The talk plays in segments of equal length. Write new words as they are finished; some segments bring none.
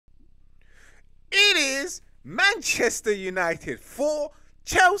is Manchester United 4,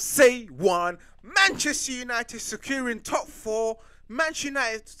 Chelsea 1. Manchester United securing top 4. Manchester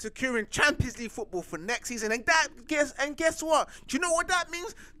United securing Champions League football for next season. And guess what? Do you know what that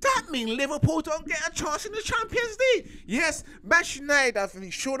means? That means Liverpool don't get a chance in the Champions League. Yes, Manchester United have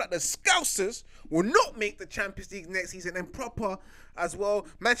ensured that the Scousers will not make the Champions League next season. And proper as well,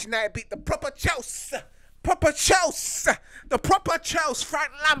 Manchester United beat the proper Chelsea. The proper Chelsea,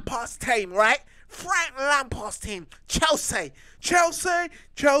 Frank Lampard's team, right? Frank Lampard's team, Chelsea.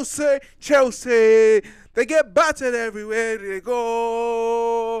 They get battered everywhere they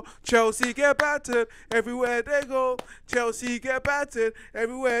go. Chelsea get battered everywhere they go. Chelsea get battered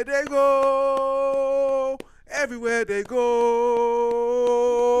everywhere they go. Everywhere they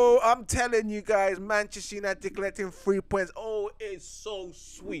go. I'm telling you guys, Manchester United collecting 3 points. Oh, it's so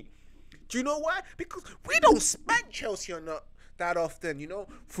sweet. Do you know why? Because we don't spank Chelsea or not that often, you know.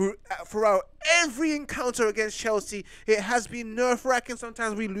 Throughout every encounter against Chelsea, it has been nerve-wracking.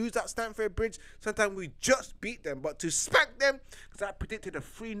 Sometimes we lose at Stamford Bridge. Sometimes we just beat them. But to spank them, because I predicted a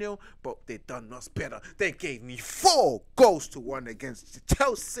 3-0, but they done us better. They gave me 4-1 against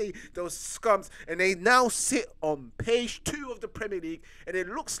Chelsea, those scums. And they now sit on page 2 of the Premier League. And it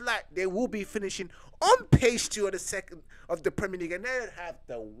looks like they will be finishing on page 2 of the second of the Premier League, and they have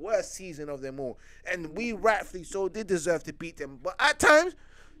the worst season of them all. And we rightfully so did deserve to beat them. But at times,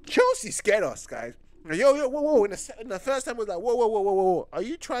 Chelsea scared us, guys. Whoa. In the first time, it was like, whoa. Are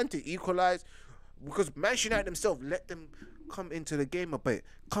you trying to equalize? Because Manchester United themselves let them come into the game a bit,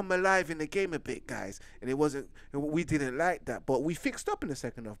 come alive in the game a bit, guys. And we didn't like that. But we fixed up in the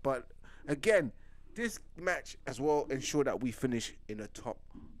second half. But again, this match as well ensured that we finish in the top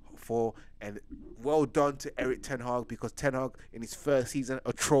 4, and well done to Eric Ten Hag, because Ten Hag in his first season,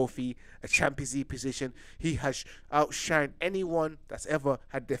 a trophy, a Champions League position, he has outshined anyone that's ever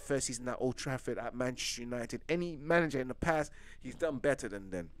had their first season at Old Trafford at Manchester United. Any manager in the past, he's done better than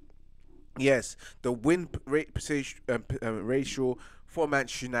them. Yes, the win rate ratio for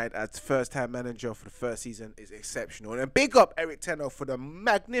Manchester United as first-time manager for the first season is exceptional. And big up Eric Ten Hag for the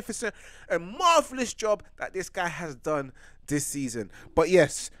magnificent and marvelous job that this guy has done this season. But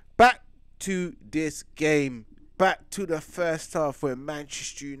yes, back to this game, back to the first half for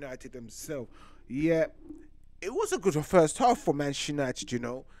Manchester United themselves. Yeah, it was a good first half for Manchester United, you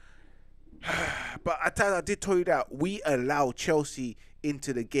know. But at times I did tell you that we allowed Chelsea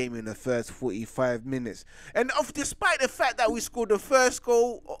into the game in the first 45 minutes. And despite the fact that we scored the first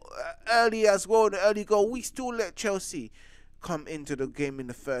goal early as well, the early goal, we still let Chelsea come into the game in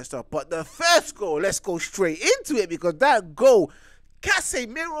the first half. But the first goal, let's go straight into it, because that goal,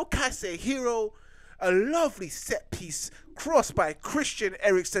 Casemiro, a lovely set piece cross by Christian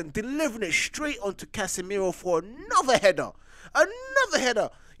Eriksen, delivering it straight onto Casemiro for another header.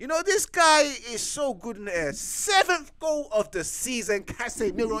 You know, this guy is so good in the air. 7th goal of the season.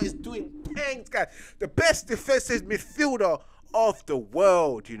 Casemiro is doing things, guys. The best defensive midfielder of the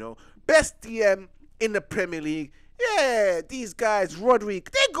world, you know. Best DM in the Premier League. Yeah, these guys, Rodri,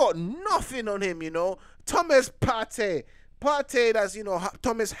 they got nothing on him, you know. Thomas Partey, that's, you know,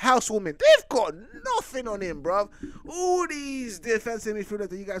 Thomas Housewoman, they've got nothing on him, bruv. All these defensive midfielders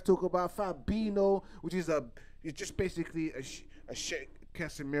that you guys talk about, Fabinho, which is just basically a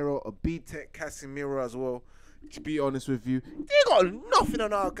Casemiro, a B-Tech Casemiro as well, to be honest with you. They got nothing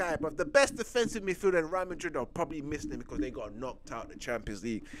on our guy, but the best defensive midfielder in Real Madrid are probably missing him because they got knocked out the Champions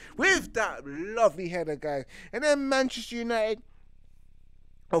League with that lovely header, guys. And then Manchester United,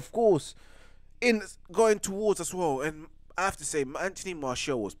 of course, in going towards as well. And I have to say, Anthony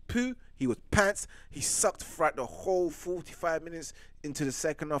Martial was poo. He was pants. He sucked throughout the whole 45 minutes into the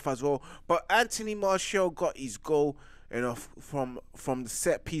second half as well. But Anthony Martial got his goal, you know, from the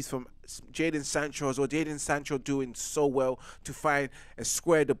set piece from Jadon Sancho as well. Jadon Sancho doing so well to find and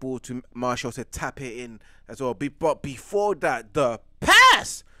square the ball to Martial to tap it in as well. But before that, the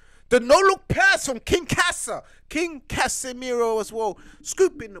pass, the no-look pass from King Casemiro as well,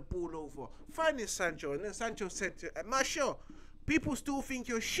 scooping the ball over, finding Sancho, and then Sancho said to Martial, people still think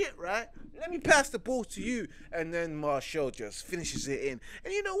you're shit, right? Let me pass the ball to you. And then Martial just finishes it in.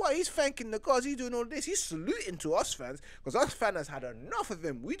 And you know what? He's thanking the gods. He's doing all this. He's saluting to us fans, because us fans has had enough of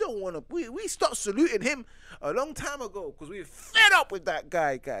him. We don't want to. We stopped saluting him a long time ago because we were fed up with that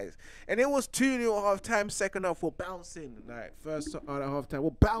guy, guys. And it was 2-0 at half time. Second half, we're bouncing. Like first at half time, we're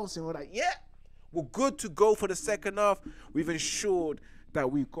bouncing. We're like, yeah, we're good to go for the second half. We've ensured that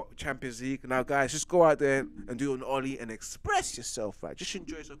we've got Champions League. Now, guys, just go out there and do an ollie and express yourself, right? Just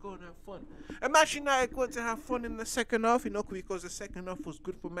enjoy it. So go and have fun. And Manchester United going to have fun in the second half, you know, because the second half was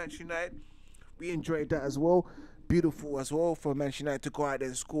good for Manchester United. We enjoyed that as well. beautiful as well for Manchester United to go out there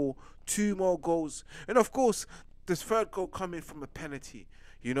and score 2 more goals. And of course, this third goal coming from a penalty.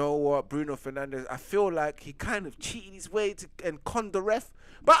 You know what, Bruno Fernandes, I feel like he kind of cheated his way to and conned the ref,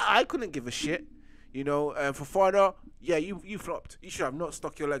 but I couldn't give a shit. You know, and Fofana, yeah, you flopped. You should have not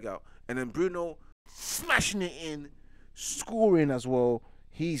stuck your leg out. And then Bruno smashing it in, scoring as well.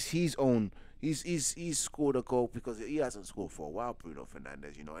 He's scored a goal because he hasn't scored for a while, Bruno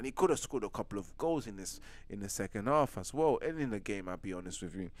Fernandes, you know, and he could have scored a couple of goals in the second half as well, and in the game, I'll be honest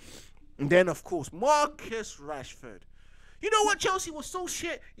with you. And then of course Marcus Rashford. You know what, Chelsea was so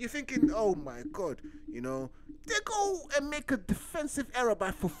shit. You're thinking, oh my god, you know, they go and make a defensive error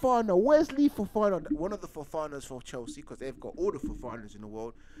by Fofana, Wesley Fofana, one of the Fofanas for Chelsea, because they've got all the Fofanas in the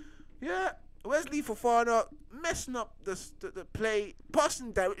world. Yeah, Wesley Fofana messing up the play,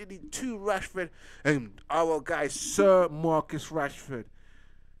 passing directly to Rashford, and our guy Sir Marcus Rashford.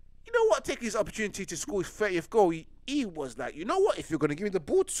 You know what? Taking his opportunity to score his 30th goal, he was like, you know what? If you're going to give me the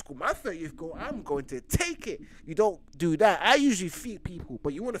ball to score my 30th goal, I'm going to take it. You don't do that. I usually feed people,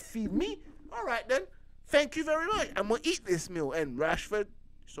 but you want to feed me? All right, then. Thank you very much. I'm going to eat this meal. And Rashford,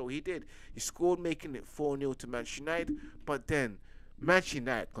 so he did. He scored, making it 4-0 to Manchester United. But then Manchester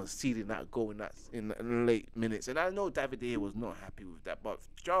United conceding that goal in the late minutes. And I know David De Gea was not happy with that. But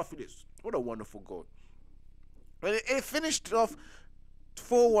Joao Felix, what a wonderful goal. And it finished off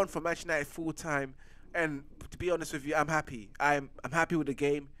 4-1 for Manchester United full time, and to be honest with you, I'm happy. I'm happy with the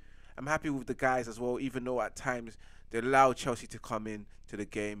game. I'm happy with the guys as well, even though at times they allowed Chelsea to come in to the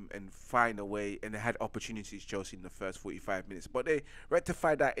game and find a way, and they had opportunities, Chelsea, in the first 45 minutes. But they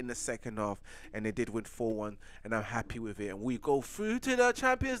rectified that in the second half, and they did win 4-1, and I'm happy with it. And we go through to the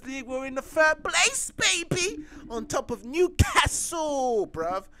Champions League. We're in the 3rd place, baby, on top of Newcastle,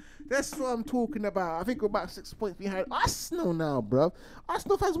 bruv. That's what I'm talking about. I think we're about 6 points behind Arsenal now, bruv.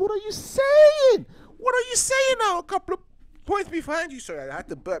 Arsenal fans, what are you saying? What are you saying now? A couple of points behind you. Sorry, I had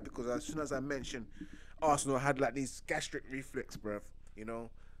to burp because as soon as I mentioned Arsenal, I had like these gastric reflex, bruv. You know?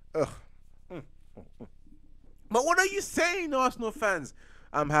 Ugh. But what are you saying, Arsenal fans?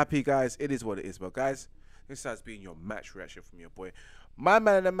 I'm happy, guys. It is what it is. But, guys, this has been your match reaction from your boy. My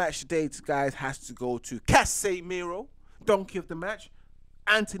man of the match today, guys, has to go to Casemiro, donkey of the match.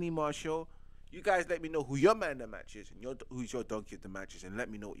 Anthony Martial. You guys let me know who your man of the match is and who's your donkey of the match is, and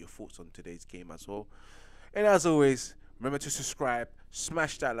let me know what your thoughts on today's game as well. And as always, remember to subscribe,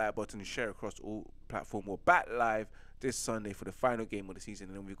 smash that like button, and share across all platforms. We're back live this Sunday for the final game of the season,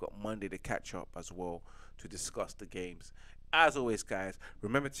 and then we've got Monday to catch up as well to discuss the games. As always, guys,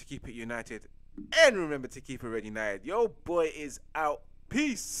 remember to keep it united and remember to keep it red united. Your boy is out.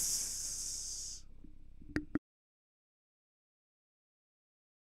 Peace.